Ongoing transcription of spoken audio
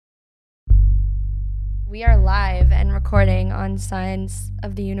We are live and recording on Signs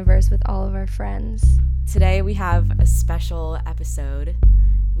of the Universe with all of our friends. Today we have a special episode.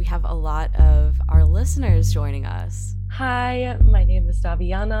 We have a lot of our listeners joining us. Hi, my name is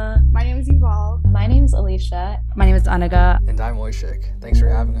Daviana. My name is Yuval. My name is Alicia. My name is Anaga. And I'm Wojciech. Thanks for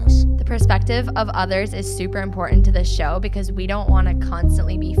having us. The perspective of others is super important to this show because we don't want to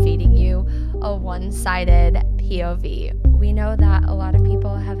constantly be feeding you a one-sided POV. We know that a lot of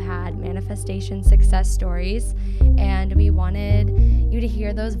people have had manifestation success stories, and we wanted you to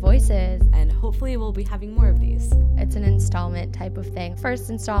hear those voices. And hopefully we'll be having more of these. It's an installment type of thing. First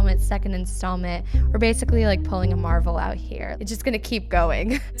installment, second installment. We're basically like pulling a Marvel out here. It's just gonna keep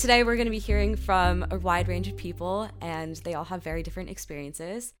going. Today we're going to be hearing from a wide range of people, and they all have very different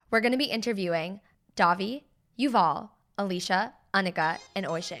experiences. We're gonna be interviewing Davi, Yuval, Alicia, Anaga, and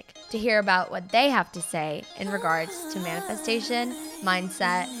Wojciech to hear about what they have to say in regards to manifestation,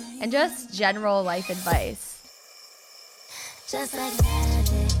 mindset, and just general life advice. Just like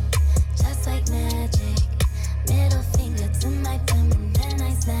magic, just like magic. Middle finger to my thumb and then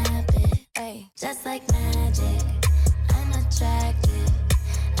I snap it. Ay, just like magic, I'm attracted.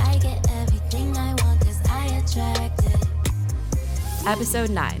 I get everything I want 'cause I attract it. Episode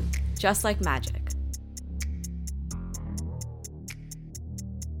 9, Just Like Magic.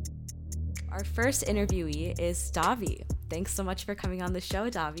 Our first interviewee is Davi. Thanks so much for coming on the show,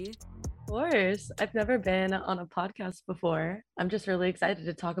 Davi. Of course, I've never been on a podcast before. I'm just really excited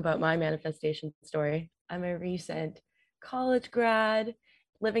to talk about my manifestation story. I'm a recent college grad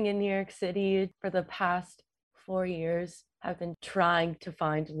living in New York City for the past 4 years. I've been trying to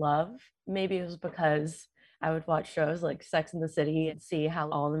find love. Maybe it was because I would watch shows like Sex and the City and see how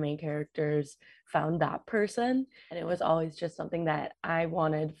all the main characters found that person. And it was always just something that I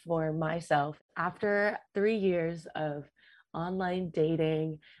wanted for myself. After 3 years of online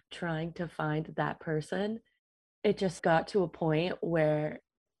dating, trying to find that person, it just got to a point where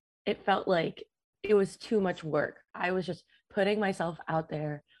it felt like it was too much work. I was just putting myself out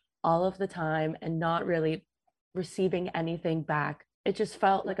there all of the time and not really receiving anything back. It just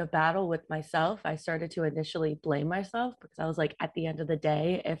felt like a battle with myself. I started to initially blame myself because I was like, at the end of the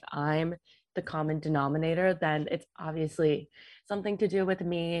day, if I'm the common denominator, then it's obviously something to do with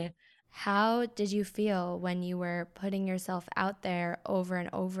me. How did you feel when you were putting yourself out there over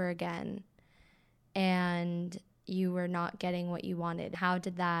and over again and you were not getting what you wanted? How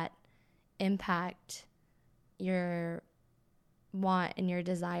did that impact your want and your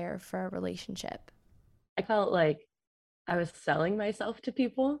desire for a relationship? I felt like I was selling myself to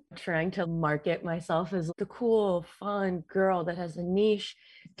people, trying to market myself as the cool, fun girl that has a niche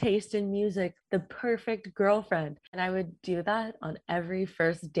taste in music, the perfect girlfriend. And I would do that on every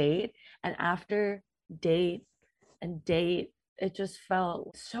first date. And after date and date, it just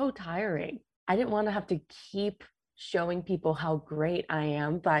felt so tiring. I didn't want to have to keep showing people how great I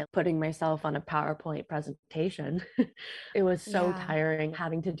am by putting myself on a PowerPoint presentation. It was so tiring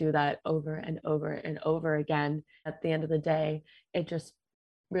having to do that over and over and over again. At the end of the day, it just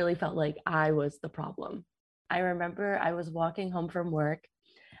really felt like I was the problem. I remember I was walking home from work.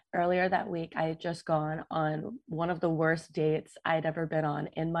 Earlier that week, I had just gone on one of the worst dates I'd ever been on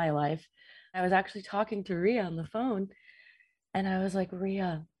in my life. I was actually talking to Ria on the phone, and I was like,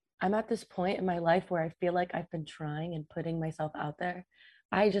 Ria, I'm at this point in my life where I feel like I've been trying and putting myself out there.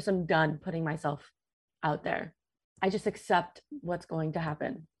 I just am done putting myself out there. I just accept what's going to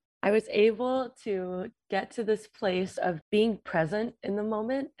happen. I was able to get to this place of being present in the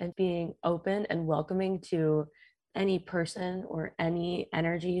moment and being open and welcoming to any person or any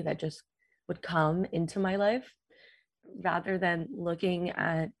energy that just would come into my life, rather than looking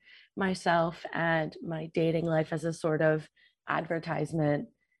at myself and my dating life as a sort of advertisement.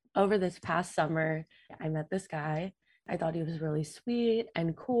 Over this past summer, I met this guy. I thought he was really sweet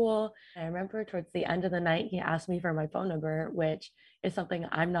and cool. And I remember towards the end of the night, he asked me for my phone number, which is something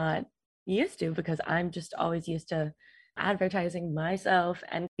I'm not used to because I'm just always used to advertising myself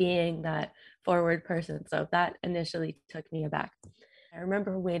and being that forward person. So that initially took me aback. I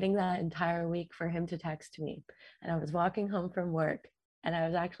remember waiting that entire week for him to text me. And I was walking home from work and I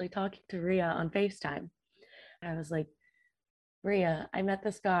was actually talking to Ria on FaceTime. I was like, Ria, I met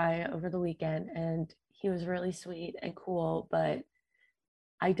this guy over the weekend and he was really sweet and cool, but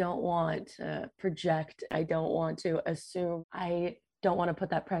I don't want to project. I don't want to assume. I don't want to put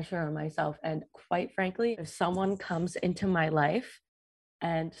that pressure on myself. And quite frankly, if someone comes into my life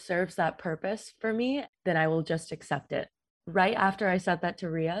and serves that purpose for me, then I will just accept it. Right after I said that to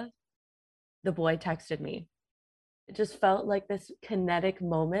Ria, the boy texted me. It just felt like this kinetic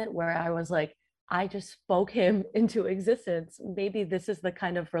moment where I was like, I just spoke him into existence. Maybe this is the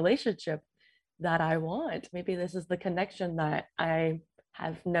kind of relationship that I want. Maybe this is the connection that I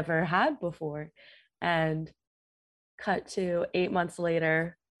have never had before. And cut to 8 months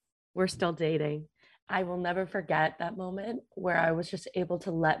later, we're still dating. I will never forget that moment where I was just able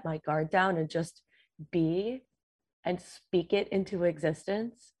to let my guard down and just be and speak it into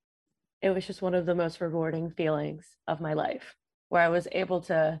existence. It was just one of the most rewarding feelings of my life, where I was able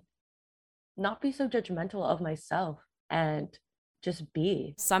to not be so judgmental of myself and just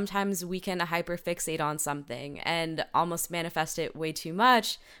be. Sometimes we can hyperfixate on something and almost manifest it way too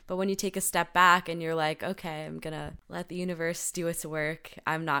much. But when you take a step back and you're like, okay, I'm going to let the universe do its work,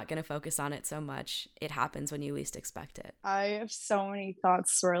 I'm not going to focus on it so much, it happens when you least expect it. I have so many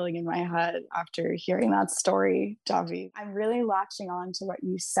thoughts swirling in my head after hearing that story, Davi. I'm really latching on to what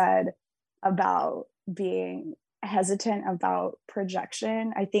you said about being hesitant about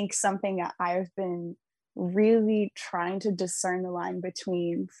projection. I think something that I've been really trying to discern the line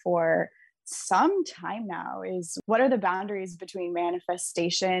between for some time now is, what are the boundaries between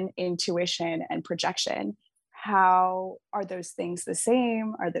manifestation, intuition, and projection? How are those things the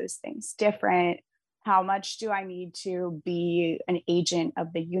same? Are those things different? How much do I need to be an agent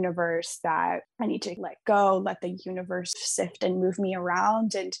of the universe that I need to let go, let the universe sift and move me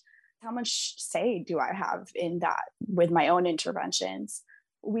around? And how much say do I have in that with my own interventions?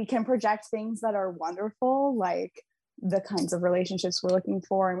 We can project things that are wonderful, like the kinds of relationships we're looking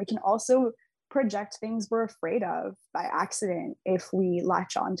for. And we can also project things we're afraid of by accident if we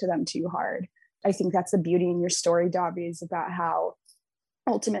latch onto them too hard. I think that's the beauty in your story, Davi, is about how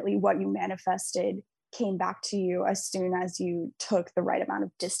ultimately what you manifested came back to you as soon as you took the right amount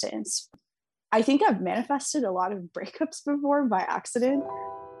of distance. I think I've manifested a lot of breakups before by accident.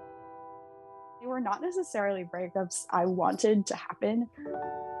 They were not necessarily breakups I wanted to happen.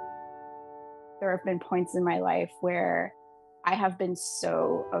 There have been points in my life where I have been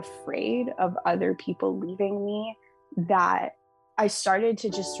so afraid of other people leaving me that I started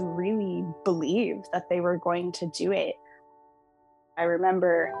to just really believe that they were going to do it. I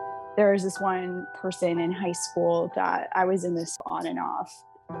remember there was this one person in high school that I was in this on and off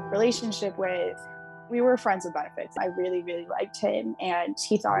relationship with. We were friends with benefits. I really, really liked him, and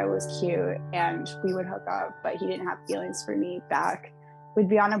he thought I was cute, and we would hook up, but he didn't have feelings for me back. We'd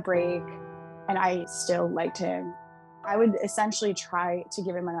be on a break, and I still liked him. I would essentially try to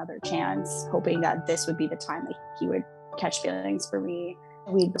give him another chance, hoping that this would be the time that he would catch feelings for me.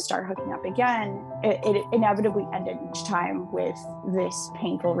 We'd start hooking up again. It inevitably ended each time with this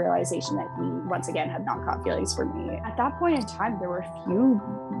painful realization that he once again had not caught feelings for me. At that point in time, there were a few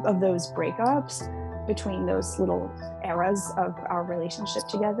of those breakups between those little eras of our relationship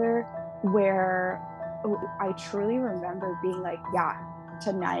together where I truly remember being like, yeah,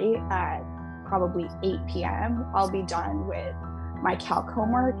 tonight at probably 8 p.m., I'll be done with my calc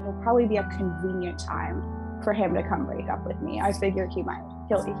homework. It'll probably be a convenient time for him to come break up with me. I figured he might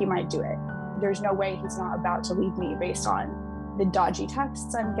do it. There's no way he's not about to leave me based on the dodgy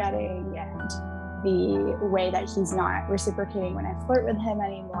texts I'm getting and the way that he's not reciprocating when I flirt with him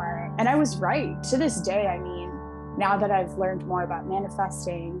anymore. And I was right. To this day, I mean, now that I've learned more about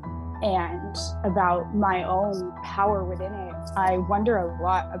manifesting and about my own power within it, I wonder a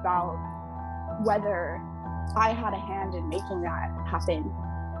lot about whether I had a hand in making that happen.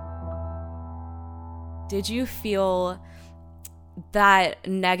 Did you feel that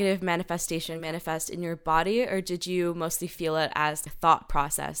negative manifestation manifest in your body, or did you mostly feel it as a thought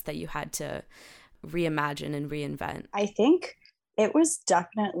process that you had to reimagine and reinvent? I think it was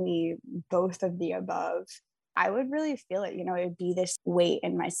definitely both of the above. I would really feel it, it'd be this weight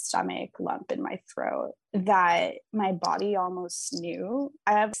in my stomach, lump in my throat that my body almost knew.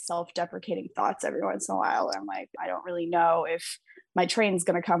 I have self-deprecating thoughts every once in a while. I'm like, I don't really know if my train's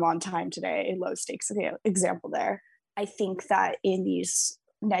going to come on time today. Low stakes example there. I think that in these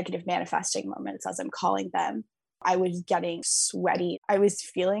negative manifesting moments, as I'm calling them, I was getting sweaty. I was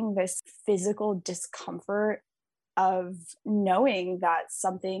feeling this physical discomfort of knowing that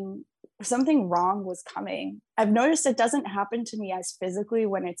something wrong was coming. I've noticed it doesn't happen to me as physically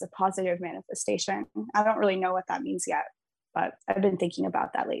when it's a positive manifestation. I don't really know what that means yet, but I've been thinking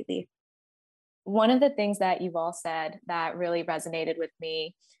about that lately. One of the things that you've all said that really resonated with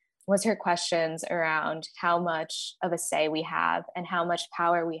me was her questions around how much of a say we have and how much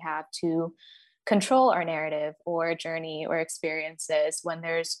power we have to control our narrative or journey or experiences when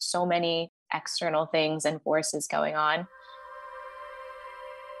there's so many external things and forces going on.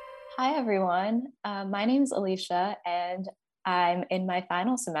 Hi, everyone. My name is Alicia, and I'm in my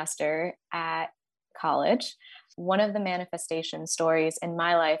final semester at college. One of the manifestation stories in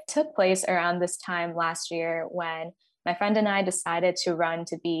my life took place around this time last year when my friend and I decided to run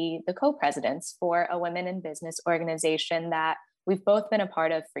to be the co-presidents for a women in business organization that we've both been a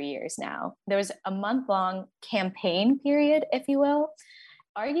part of for years now. There was a month-long campaign period, if you will.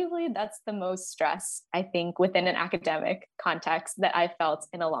 Arguably, that's the most stress, I think, within an academic context that I felt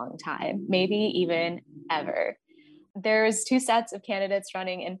in a long time, maybe even ever. There's two sets of candidates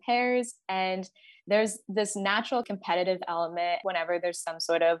running in pairs, and there's this natural competitive element whenever there's some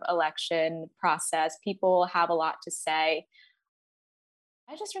sort of election process. People have a lot to say.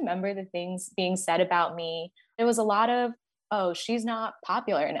 I just remember the things being said about me. There was a lot of, oh, she's not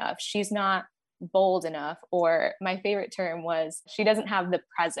popular enough. She's not bold enough. Or my favorite term was, she doesn't have the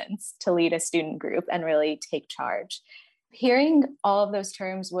presence to lead a student group and really take charge. Hearing all of those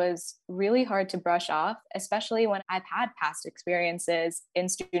terms was really hard to brush off, especially when I've had past experiences in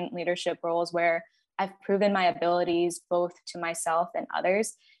student leadership roles where I've proven my abilities both to myself and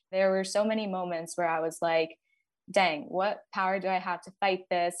others. There were so many moments where I was like, dang, what power do I have to fight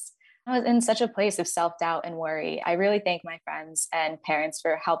this? I was in such a place of self-doubt and worry. I really thank my friends and parents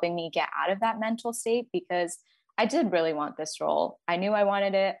for helping me get out of that mental state, because I did really want this role. I knew I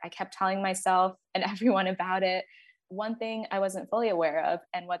wanted it. I kept telling myself and everyone about it. One thing I wasn't fully aware of,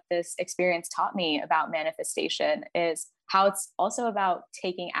 and what this experience taught me about manifestation, is how it's also about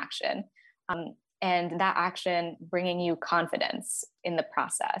taking action, and that action bringing you confidence in the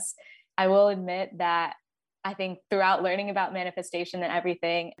process. I will admit that I think throughout learning about manifestation and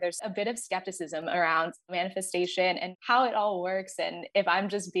everything, there's a bit of skepticism around manifestation and how it all works, and if I'm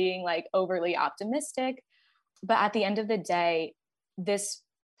just being like overly optimistic. But at the end of the day, this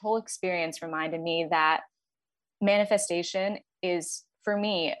whole experience reminded me that manifestation is, for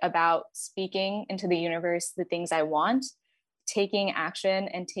me, about speaking into the universe the things I want, taking action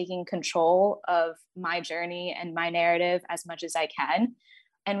and taking control of my journey and my narrative as much as I can,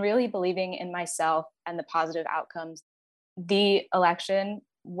 and really believing in myself and the positive outcomes. The election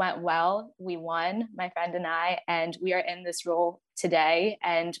went well. We won, my friend and I, and we are in this role today,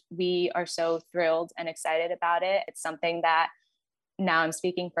 and we are so thrilled and excited about it. It's something that now I'm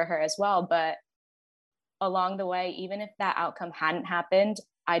speaking for her as well, but along the way, even if that outcome hadn't happened,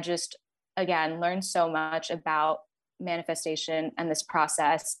 I just, again, learned so much about manifestation and this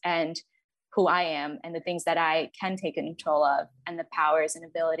process and who I am and the things that I can take control of and the powers and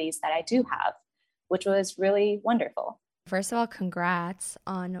abilities that I do have, which was really wonderful. First of all, congrats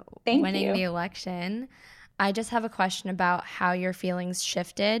on Thank winning you. the election. I just have a question about how your feelings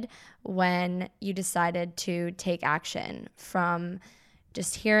shifted when you decided to take action, from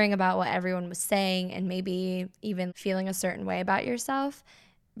just hearing about what everyone was saying and maybe even feeling a certain way about yourself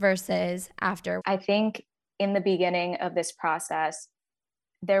versus after. I think in the beginning of this process,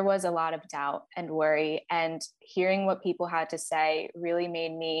 there was a lot of doubt and worry, and hearing what people had to say really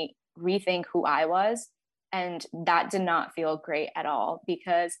made me rethink who I was. And that did not feel great at all,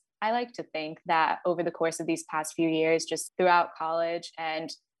 because I like to think that over the course of these past few years, just throughout college and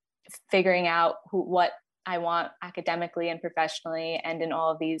figuring out what I want academically and professionally and in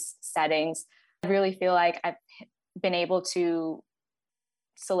all of these settings, I really feel like I've been able to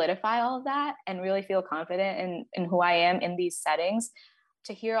solidify all of that and really feel confident in who I am in these settings.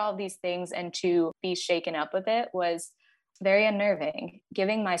 To hear all of these things and to be shaken up with it was very unnerving.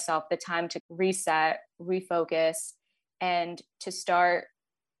 Giving myself the time to reset, refocus, and to start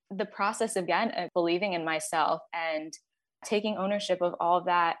the process again of believing in myself and taking ownership of all of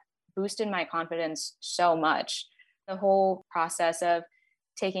that boosted my confidence so much. The whole process of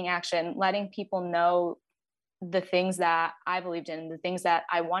taking action, letting people know the things that I believed in, the things that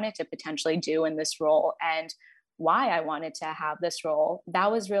I wanted to potentially do in this role, and why I wanted to have this role,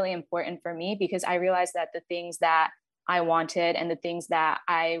 that was really important for me, because I realized that the things that I wanted and the things that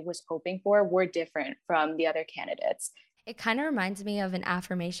I was hoping for were different from the other candidates. It kind of reminds me of an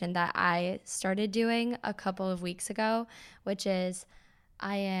affirmation that I started doing a couple of weeks ago, which is,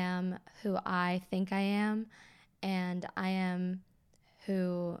 I am who I think I am, and I am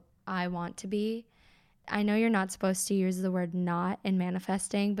who I want to be. I know you're not supposed to use the word not in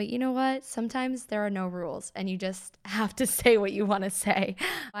manifesting, but you know what? Sometimes there are no rules and you just have to say what you want to say.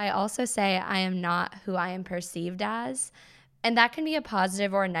 I also say I am not who I am perceived as, and that can be a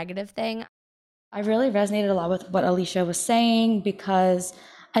positive or a negative thing. I really resonated a lot with what Alicia was saying, because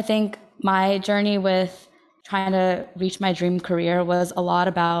I think my journey with trying to reach my dream career was a lot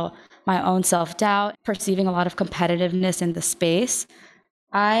about my own self-doubt, perceiving a lot of competitiveness in the space.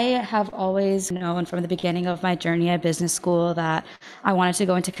 I have always known from the beginning of my journey at business school that I wanted to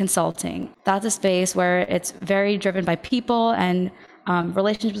go into consulting. That's a space where it's very driven by people and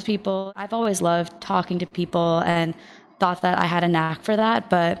relationships with people. I've always loved talking to people and thought that I had a knack for that.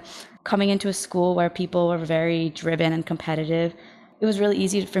 But Coming into a school where people were very driven and competitive, it was really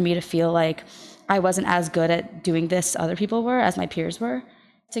easy for me to feel like I wasn't as good at doing this as other people were, as my peers were.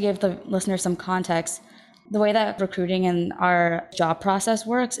 To give the listener some context, the way that recruiting and our job process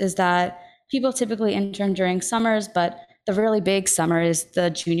works is that people typically intern during summers, but the really big summer is the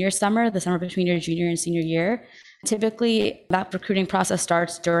junior summer, the summer between your junior and senior year. Typically, that recruiting process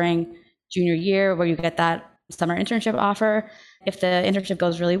starts during junior year, where you get that summer internship offer. If the internship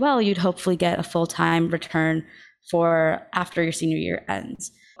goes really well, you'd hopefully get a full-time return for after your senior year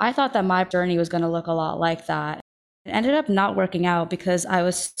ends. I thought that my journey was going to look a lot like that. It ended up not working out because I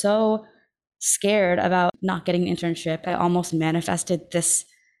was so scared about not getting an internship. I almost manifested this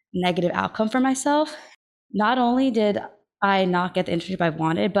negative outcome for myself. Not only did I not get the internship I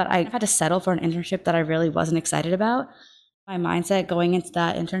wanted, but I had to settle for an internship that I really wasn't excited about. My mindset going into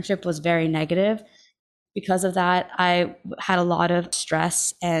that internship was very negative. Because of that, I had a lot of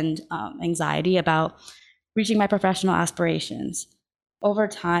stress and anxiety about reaching my professional aspirations. Over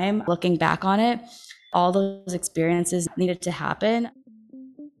time, looking back on it, all those experiences needed to happen.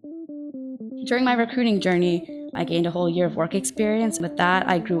 During my recruiting journey, I gained a whole year of work experience. With that,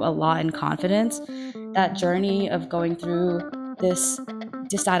 I grew a lot in confidence. That journey of going through this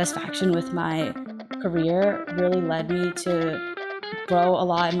dissatisfaction with my career really led me to grow a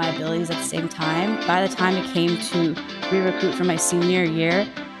lot in my abilities at the same time. By the time it came to re-recruit for my senior year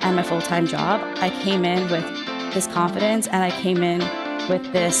and my full-time job, I came in with this confidence, and I came in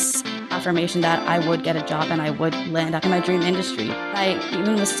with this affirmation that I would get a job and I would land up in my dream industry. I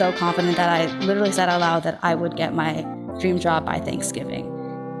even was so confident that I literally said out loud that I would get my dream job by Thanksgiving.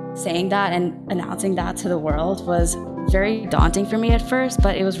 Saying that and announcing that to the world was very daunting for me at first,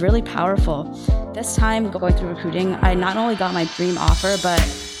 but it was really powerful. This time going through recruiting, I not only got my dream offer, but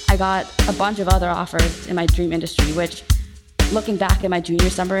I got a bunch of other offers in my dream industry, which, looking back at my junior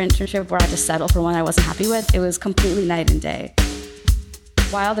summer internship where I had to settle for one I wasn't happy with, it was completely night and day.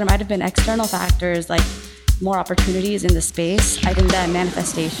 While there might have been external factors like more opportunities in the space, I think that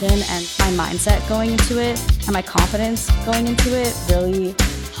manifestation and my mindset going into it and my confidence going into it really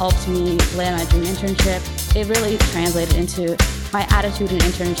helped me land my dream internship. It really translated into my attitude in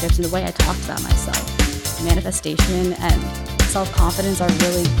internships and the way I talked about myself. Manifestation and self-confidence are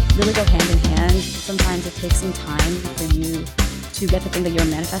really go hand in hand. Sometimes it takes some time for you to get the thing that you're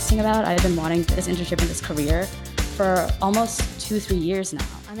manifesting about. I've been wanting this internship and this career for almost 2-3 years now.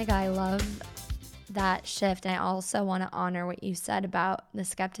 Annika, I love that shift. And I also want to honor what you said about the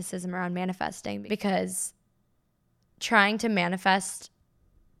skepticism around manifesting, because trying to manifest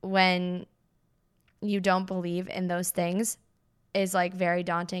when you don't believe in those things is like very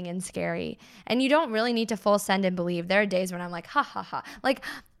daunting and scary. And you don't really need to full send and believe. There are days when I'm like, ha ha ha. Like,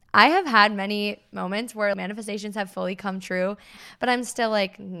 I have had many moments where manifestations have fully come true, but I'm still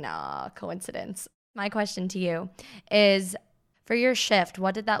like, nah, coincidence. My question to you is, for your shift,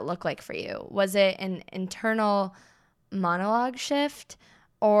 what did that look like for you? Was it an internal monologue shift,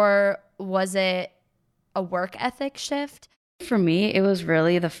 or was it a work ethic shift? For me, it was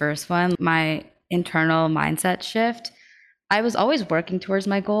really the first one, my internal mindset shift. I was always working towards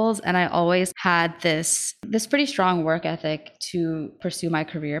my goals, and I always had this pretty strong work ethic to pursue my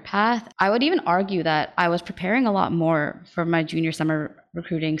career path. I would even argue that I was preparing a lot more for my junior summer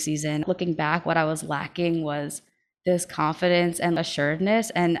recruiting season. Looking back, what I was lacking was this confidence and assuredness,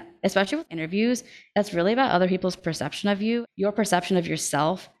 and especially with interviews, that's really about other people's perception of you. Your perception of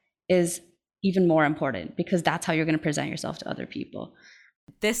yourself is even more important, because that's how you're going to present yourself to other people.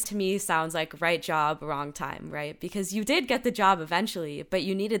 This to me sounds like right job, wrong time, right? Because you did get the job eventually, but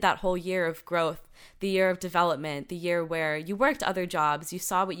you needed that whole year of growth, the year of development, the year where you worked other jobs, you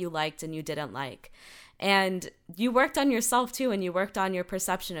saw what you liked and you didn't like. And you worked on yourself too, and you worked on your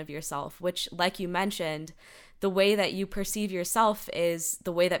perception of yourself, which, like you mentioned, the way that you perceive yourself is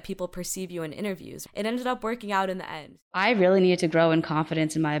the way that people perceive you in interviews. It ended up working out in the end. I really needed to grow in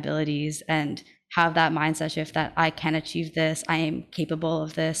confidence in my abilities and have that mindset shift that I can achieve this, I am capable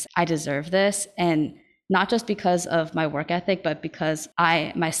of this, I deserve this. And not just because of my work ethic, but because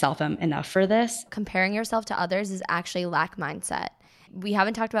I myself am enough for this. Comparing yourself to others is actually lack mindset. We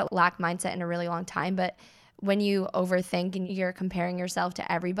haven't talked about lack mindset in a really long time, but when you overthink and you're comparing yourself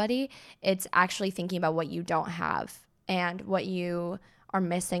to everybody, it's actually thinking about what you don't have and what you are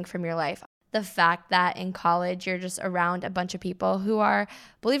missing from your life. The fact that in college you're just around a bunch of people who are,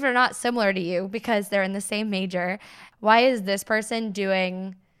 believe it or not, similar to you because they're in the same major. Why is this person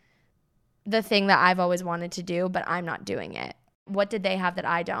doing the thing that I've always wanted to do, but I'm not doing it? What did they have that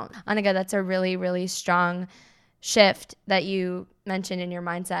I don't? Annika, that's a really, really strong shift that you mentioned in your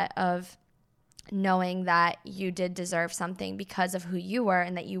mindset of knowing that you did deserve something because of who you were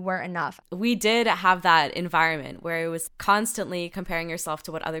and that you were enough. We did have that environment where it was constantly comparing yourself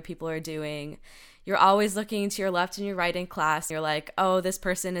to what other people are doing. You're always looking to your left and your right in class. You're like, oh, this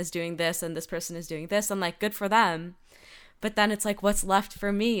person is doing this and this person is doing this. I'm like, good for them. But then it's like, what's left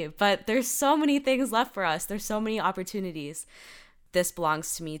for me? But there's so many things left for us. There's so many opportunities. This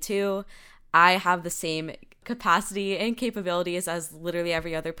belongs to me too. I have the same capacity and capabilities as literally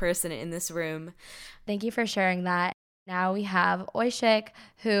every other person in this room. Thank you for sharing that. Now we have Oishik,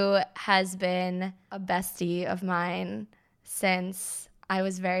 who has been a bestie of mine since I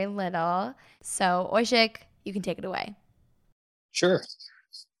was very little. So Oishik, you can take it away. Sure.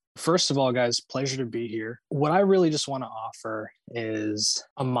 First of all, guys, pleasure to be here. What I really just want to offer is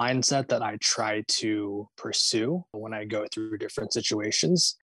a mindset that I try to pursue when I go through different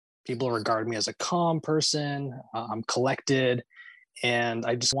situations. People regard me as a calm person. I'm collected, and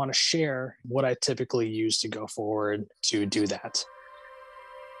I just want to share what I typically use to go forward to do that.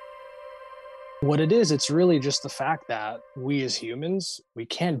 What it is, it's really just the fact that we as humans, we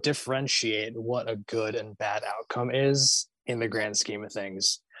can't differentiate what a good and bad outcome is in the grand scheme of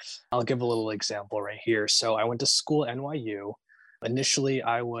things. I'll give a little example right here. So I went to school at NYU. Initially,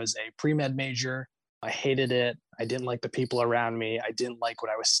 I was a pre-med major. I hated it. I didn't like the people around me. I didn't like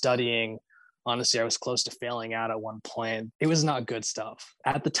what I was studying. Honestly, I was close to failing out at one point. It was not good stuff.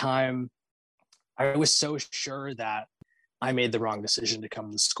 At the time, I was so sure that I made the wrong decision to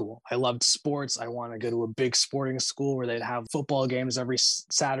come to school. I loved sports. I wanted to go to a big sporting school where they'd have football games every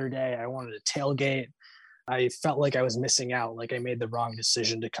Saturday. I wanted to tailgate. I felt like I was missing out, like I made the wrong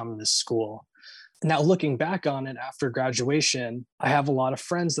decision to come to this school. Now, looking back on it after graduation, I have a lot of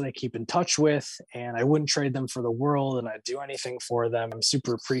friends that I keep in touch with, and I wouldn't trade them for the world, and I'd do anything for them. I'm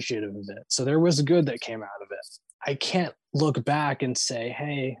super appreciative of it. So there was good that came out of it. I can't look back and say,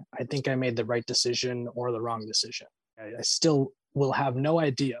 hey, I think I made the right decision or the wrong decision. I still will have no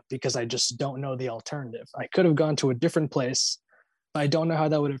idea because I just don't know the alternative. I could have gone to a different place, but I don't know how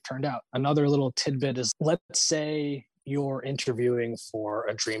that would have turned out. Another little tidbit is, let's say you're interviewing for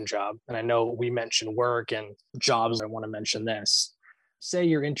a dream job. And I know we mentioned work and jobs. I want to mention this. Say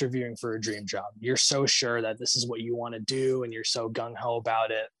you're interviewing for a dream job. You're so sure that this is what you want to do and you're so gung-ho about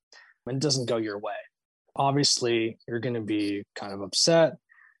it, and it doesn't go your way. Obviously, you're going to be kind of upset.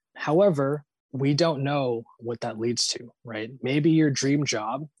 However, we don't know what that leads to, right? Maybe your dream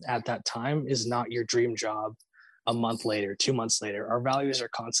job at that time is not your dream job a month later, 2 months later. Our values are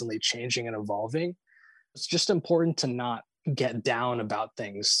constantly changing and evolving. It's just important to not get down about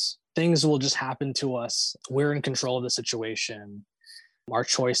things. Things will just happen to us. We're in control of the situation. Our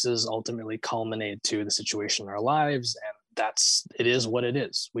choices ultimately culminate to the situation in our lives, and it is what it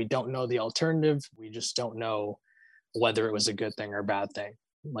is. We don't know the alternative. We just don't know whether it was a good thing or a bad thing.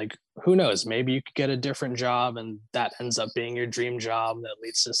 Like, who knows? Maybe you could get a different job and that ends up being your dream job that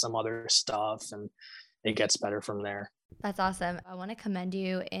leads to some other stuff, and it gets better from there. That's awesome. I want to commend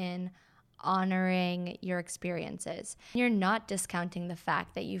you in honoring your experiences. You're not discounting the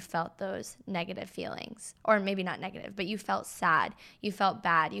fact that you felt those negative feelings, or maybe not negative, but you felt sad, you felt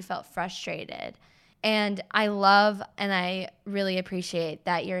bad, you felt frustrated. And I love and I really appreciate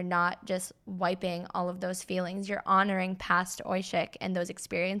that you're not just wiping all of those feelings. You're honoring past Oishik and those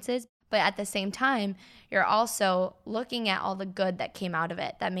experiences. But at the same time, you're also looking at all the good that came out of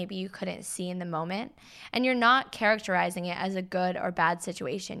it that maybe you couldn't see in the moment. And you're not characterizing it as a good or bad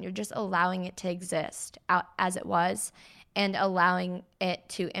situation. You're just allowing it to exist out as it was and allowing it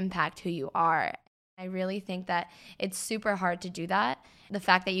to impact who you are. I really think that it's super hard to do that. The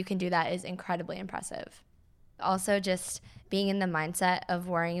fact that you can do that is incredibly impressive. Also, just being in the mindset of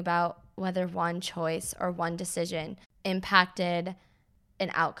worrying about whether one choice or one decision impacted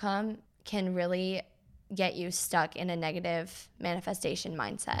an outcome can really get you stuck in a negative manifestation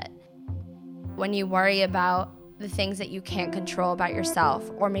mindset. When you worry about the things that you can't control about yourself,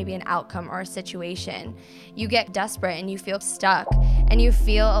 or maybe an outcome or a situation, you get desperate and you feel stuck and you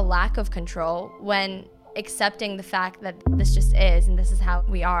feel a lack of control, when accepting the fact that this just is and this is how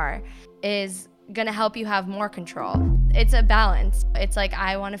we are is gonna help you have more control. It's a balance. It's like,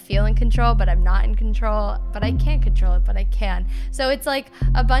 I want to feel in control, but I'm not in control, but I can't control it, but I can. So it's like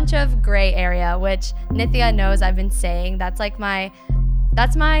a bunch of gray area, which Nithya knows I've been saying. That's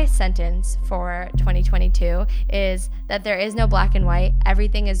my sentence for 2022, is that there is no black and white.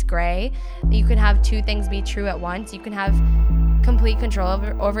 Everything is gray. You can have two things be true at once. You can have complete control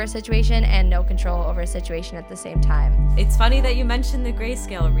over a situation and no control over a situation at the same time. It's funny that you mentioned the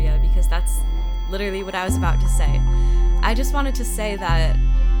grayscale, Ria, because that's literally what I was about to say. I just wanted to say that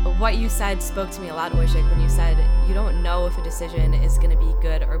What you said spoke to me a lot, Oishik, when you said you don't know if a decision is going to be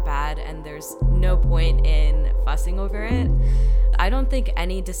good or bad, and there's no point in fussing over it. I don't think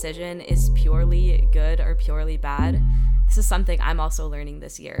any decision is purely good or purely bad. This is something I'm also learning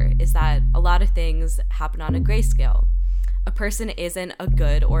this year, is that a lot of things happen on a grayscale. A person isn't a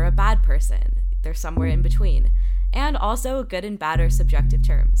good or a bad person. They're somewhere in between. And also, good and bad are subjective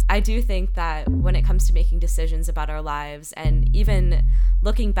terms. I do think that when it comes to making decisions about our lives, and even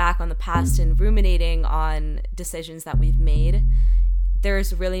looking back on the past and ruminating on decisions that we've made,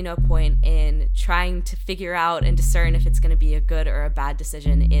 there's really no point in trying to figure out and discern if it's going to be a good or a bad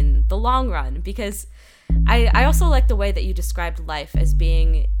decision in the long run. Because I also like the way that you described life as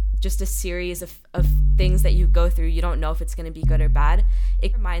being just a series of things that you go through. You don't know if it's going to be good or bad.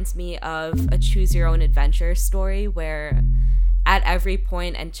 It reminds me of a choose your own adventure story where at every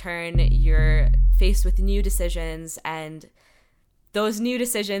point and turn you're faced with new decisions, and those new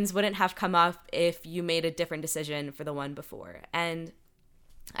decisions wouldn't have come up if you made a different decision for the one before. And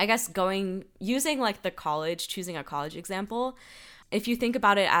I guess using like choosing a college example, if you think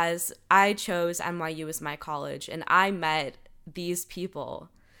about it as I chose NYU as my college and I met these people,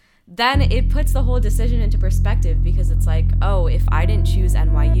 then it puts the whole decision into perspective, because it's like, oh, if I didn't choose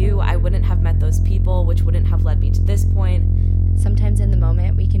NYU, I wouldn't have met those people, which wouldn't have led me to this point. Sometimes in the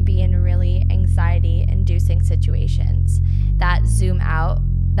moment, we can be in really anxiety-inducing situations. That zoom out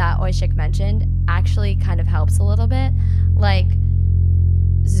that Oishik mentioned actually kind of helps a little bit. Like,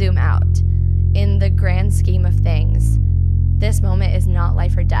 zoom out. In the grand scheme of things, this moment is not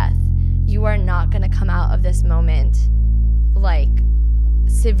life or death. You are not going to come out of this moment like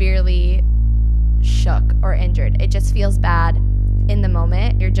severely shook or injured. It just feels bad in the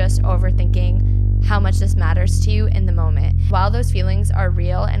moment. You're just overthinking how much this matters to you in the moment. While those feelings are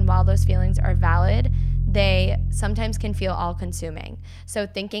real and while those feelings are valid, they sometimes can feel all-consuming. So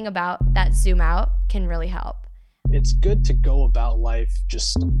thinking about that zoom out can really help. It's good to go about life,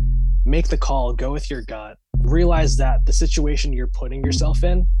 just make the call, go with your gut, realize that the situation you're putting yourself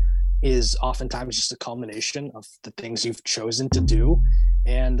in is oftentimes just a culmination of the things you've chosen to do.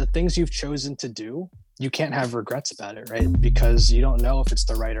 And the things you've chosen to do, you can't have regrets about it, right? Because you don't know if it's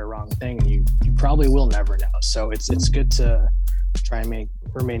the right or wrong thing, and you probably will never know. So it's good to try and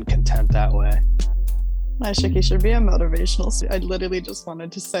remain content that way. Oishik should be a motivational speaker. I literally just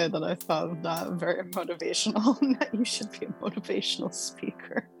wanted to say that I found that very motivational, and that you should be a motivational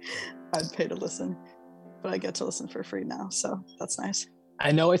speaker. I'd pay to listen, but I get to listen for free now, so that's nice.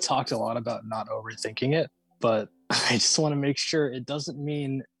 I know I talked a lot about not overthinking it, but I just want to make sure it doesn't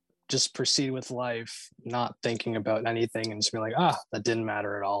mean just proceed with life not thinking about anything and just be like, that didn't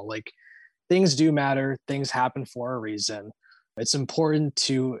matter at all. Like, things do matter. Things happen for a reason. It's important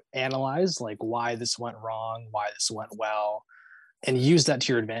to analyze like why this went wrong, why this went well, and use that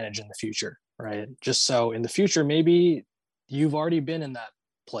to your advantage in the future, right? Just so in the future, maybe you've already been in that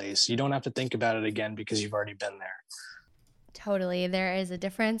place. You don't have to think about it again because you've already been there. Totally. There is a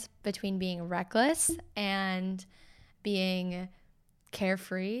difference between being reckless and being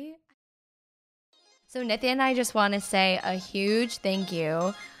carefree. So Nithya and I just want to say a huge thank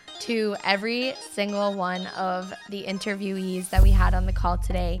you to every single one of the interviewees that we had on the call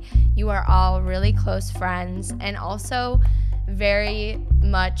today. You are all really close friends and also very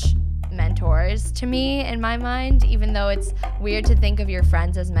much mentors to me in my mind, even though it's weird to think of your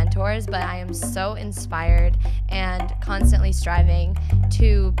friends as mentors. But I am so inspired and constantly striving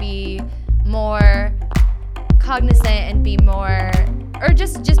to be more cognizant and be more, or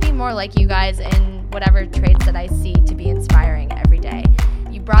just be more like you guys in whatever traits that I see to be inspiring every day.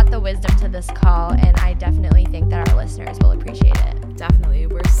 You brought the wisdom to this call, and I definitely think that our listeners will appreciate it. Definitely.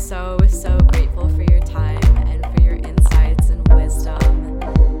 We're so grateful for your time and for your insights and wisdom.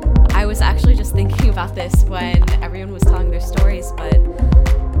 I was actually just thinking about this when everyone was telling their stories, but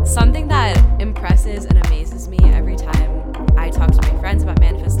something that impresses and amazes me every time I talk to my friends about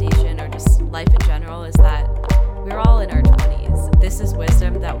manifestation or just life in general is that we're all in our 20s. This is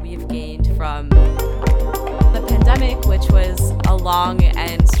wisdom that we've gained from the pandemic, which was a long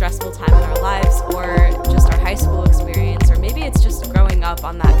and stressful time in our lives, or just our high school experience, or maybe it's just growing up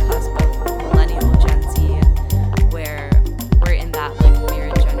on that cusp of millennial Gen Z, where we're in that like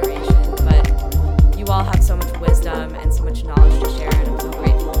weird generation. But you all have so much wisdom and so much knowledge to share, and I'm so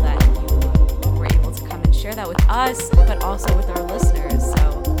grateful that you were able to come and share that with us, but also with our listeners.